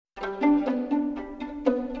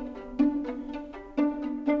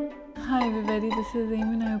everybody, this is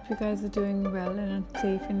Eamon. I hope you guys are doing well and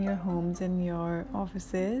safe in your homes and your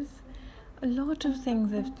offices. A lot of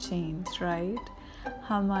things have changed, right?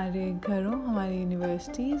 हमारे घरों, हमारी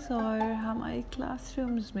universities और हमारी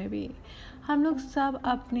classrooms में भी हम लोग सब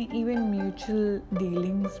अपने इवन म्यूचुअल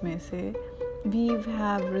डीलिंग्स में से we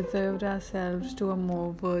have reserved ourselves to a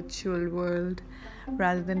more virtual world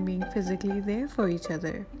rather than being physically there for each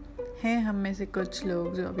other. हैं हम में से कुछ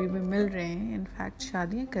लोग जो अभी भी मिल रहे हैं, इनफैक्ट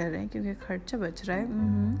शादियाँ कर रहे हैं क्योंकि खर्चा बच रहा है.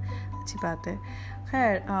 अच्छी बात है.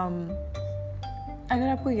 खैर, अगर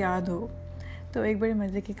आपको याद हो तो एक बड़ी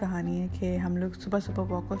मज़े की कहानी है कि हम लोग सुबह सुबह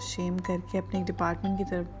वॉक ऑफ शेम करके अपने डिपार्टमेंट की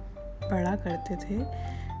तरफ बढ़ा करते थे,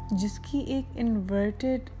 जिसकी एक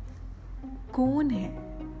इन्वर्टेड कोन है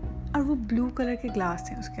और वो ब्लू कलर के ग्लास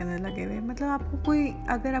हैं उसके अंदर लगे हुए. मतलब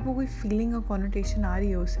अगर आपको कोई फीलिंग और कॉनोटेशन आ रही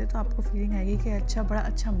है उससे, तो आपको फीलिंग आएगी कि अच्छा, बड़ा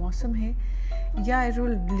अच्छा मौसम है, या it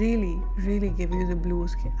will really give you the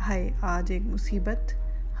blues के हाय, आज एक मुसीबत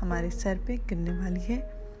हमारे सर पे गिरने वाली है.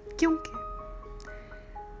 क्योंकि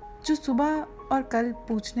जो सुबह और कल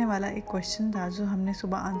पूछने वाला एक क्वेश्चन था जो हमने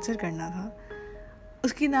सुबह आंसर करना था,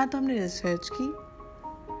 उसकी ना तो हमने रिसर्च की,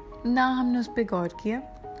 ना हमने उस पर गौर किया,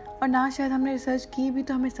 और ना शायद हमने रिसर्च की भी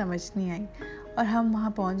तो हमें समझ नहीं आई, और हम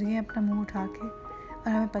वहाँ पहुँच गए अपना मुंह उठा के. और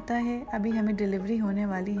हमें पता है अभी हमें डिलीवरी होने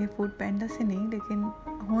वाली है फूड पैंडा से नहीं, लेकिन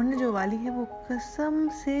होने जो वाली है वो कसम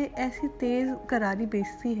से ऐसी तेज़ करारी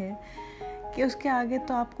बेइज्जती है कि उसके आगे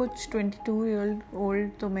तो आप कुछ 22 ईयर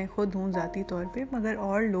ओल्ड तो मैं खुद हूँ ज़ाती तौर पे, मगर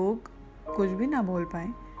और लोग कुछ भी ना बोल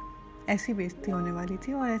पाएँ, ऐसी बेइज्जती होने वाली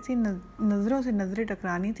थी. और ऐसी नज़रों से नज़रें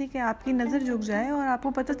टकरानी थी कि आपकी नज़र झुक जाए और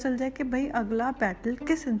आपको पता चल जाए कि भाई अगला बैटल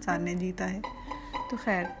किस इंसान ने जीता है. तो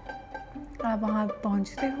खैर, आप वहाँ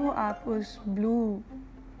पहुँचते हो, आप उस ब्लू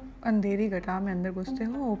अंधेरी गटा में अंदर घुसते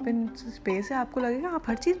हो, ओपन स्पेस है, आपको लगेगा आप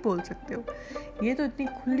हर चीज़ बोल सकते हो. ये तो इतनी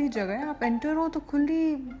खुली जगह है, आप एंटर हो तो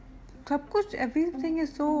खुली सब कुछ, everything is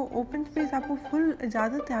so open space, आपको फुल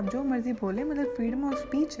इजाज़त है, आप जो मर्ज़ी बोले, मतलब फ्रीडम ऑफ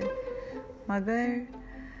स्पीच है. मगर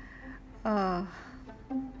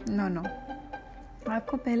नो,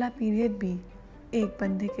 आपको पहला पीरियड भी एक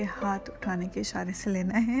बंदे के हाथ उठाने के इशारे से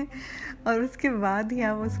लेना है, और उसके बाद ही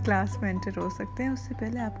आप उस क्लास में एंटर हो सकते हैं. उससे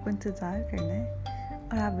पहले आपको इंतज़ार करना है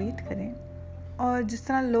और आप वेट करें. और जिस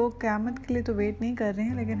तरह लोग क़यामत के लिए तो वेट नहीं कर रहे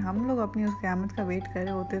हैं, लेकिन हम लोग अपनी उस क़यामत का वेट कर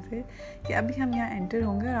रहे होते थे कि अभी हम यहाँ एंटर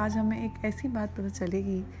होंगे और आज हमें एक ऐसी बात पता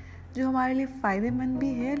चलेगी जो हमारे लिए फ़ायदेमंद भी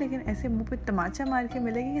है, लेकिन ऐसे मुंह पे तमाचा मार के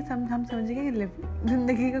मिलेगी कि हम समझेंगे कि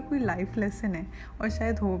ज़िंदगी का कोई लाइफ लेसन है, और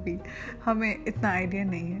शायद हो भी, हमें इतना आइडिया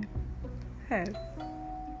नहीं है. खैर,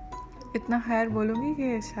 इतना खैर बोलूँगी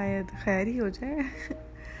कि शायद खैर ही हो जाए.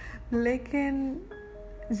 लेकिन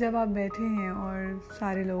जब आप बैठे हैं और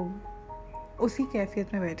सारे लोग उसी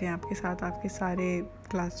कैफियत में बैठे हैं आपके साथ, आपके सारे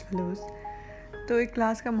क्लास फेलोज़, तो एक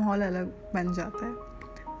क्लास का माहौल अलग बन जाता है.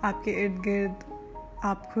 आपके इर्द गिर्द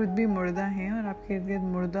आप खुद भी मुर्दा हैं, और आपके इर्द गिर्द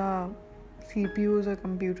मुर्दा CPUs और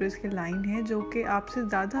कंप्यूटर्स के लाइन है जो कि आपसे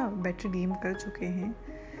ज़्यादा बेटर डीम कर चुके हैं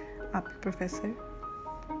आपके प्रोफेसर.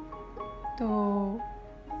 तो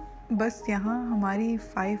बस यहाँ हमारी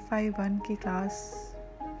 551 की क्लास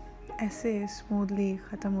ऐसे स्मूथली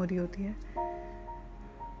ख़त्म हो रही होती है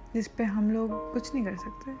जिस पे हम लोग कुछ नहीं कर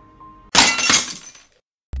सकते.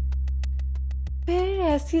 फिर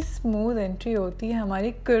ऐसी स्मूथ एंट्री होती है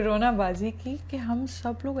हमारी कोरोना बाजी की कि हम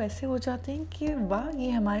सब लोग ऐसे हो जाते हैं कि वाह, ये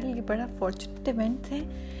हमारे लिए बड़ा फॉर्चुनेट इवेंट है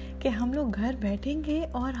कि हम लोग घर बैठेंगे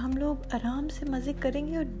और हम लोग आराम से मज़े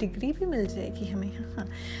करेंगे और डिग्री भी मिल जाएगी हमें. हाँ,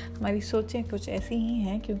 हमारी सोचें कुछ ऐसी ही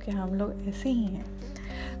हैं क्योंकि हम लोग ऐसे ही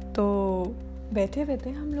हैं. तो बैठे बैठे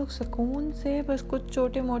हम लोग सुकून से बस कुछ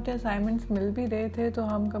छोटे मोटे असाइनमेंट्स मिल भी रहे थे तो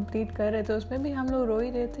हम कंप्लीट कर रहे थे, उसमें भी हम लोग रो ही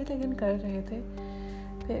रहे थे लेकिन कर रहे थे.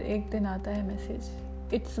 फिर एक दिन आता है मैसेज,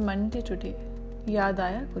 इट्स मंडे टुडे. याद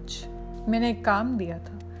आया कुछ, मैंने एक काम दिया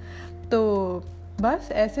था. तो बस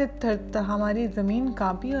ऐसे हमारी ज़मीन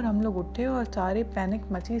कांपी और हम लोग उठे और सारे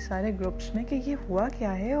पैनिक मची सारे ग्रुप्स में कि ये हुआ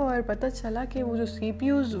क्या है. और पता चला कि वो जो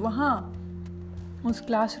CPUs वहाँ उस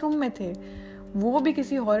क्लासरूम में थे वो भी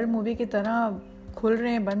किसी हॉरर मूवी की तरह खुल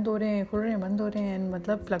रहे हैं, बंद हो रहे हैं, खुल रहे हैं, बंद हो रहे हैं.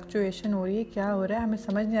 मतलब फ्लक्चुएशन हो रही है, क्या हो रहा है हमें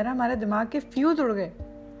समझ नहीं आ रहा. हमारे दिमाग के फ्यूज़ उड़ गए.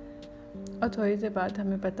 और थोड़ी देर बाद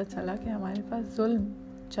हमें पता चला कि हमारे पास जुल्म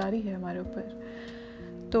जारी है हमारे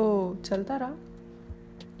ऊपर. तो चलता रहा,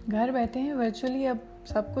 घर बैठे हैं वर्चुअली, अब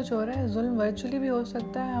सब कुछ हो रहा है. जुल्म वर्चुअली भी हो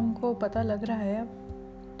सकता है, हमको पता लग रहा है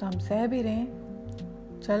अब, तो हम सह भी रहे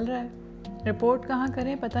हैं, चल रहा है. रिपोर्ट कहाँ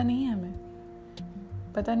करें पता नहीं है,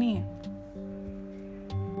 हमें पता नहीं है.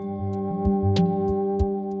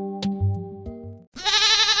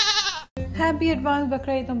 Happy advanced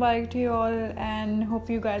Bakra Eid Mubarak to you all and hope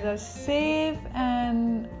you guys are safe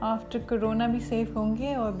and after corona भी safe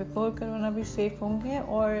होंगे और before corona भी safe होंगे.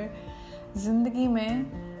 और ज़िंदगी में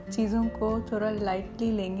चीज़ों को थोड़ा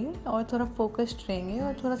लाइटली लेंगे और थोड़ा फोकस्ड रहेंगे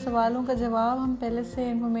और थोड़ा सवालों का जवाब हम पहले से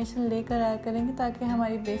इन्फॉर्मेशन लेकर आया करेंगे ताकि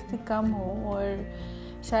हमारी बेइज्जती कम हो और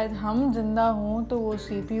शायद हम जिंदा हों तो वो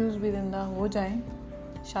CPUs भी जिंदा हो जाएं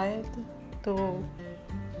शायद। तो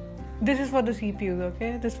this is for the CPUs,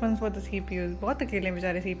 okay, this one for the CPUs। बहुत अकेले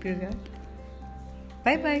बेचारे CPUs यार।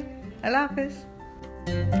 बाय बाय, अल्लाह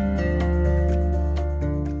हाफिज़।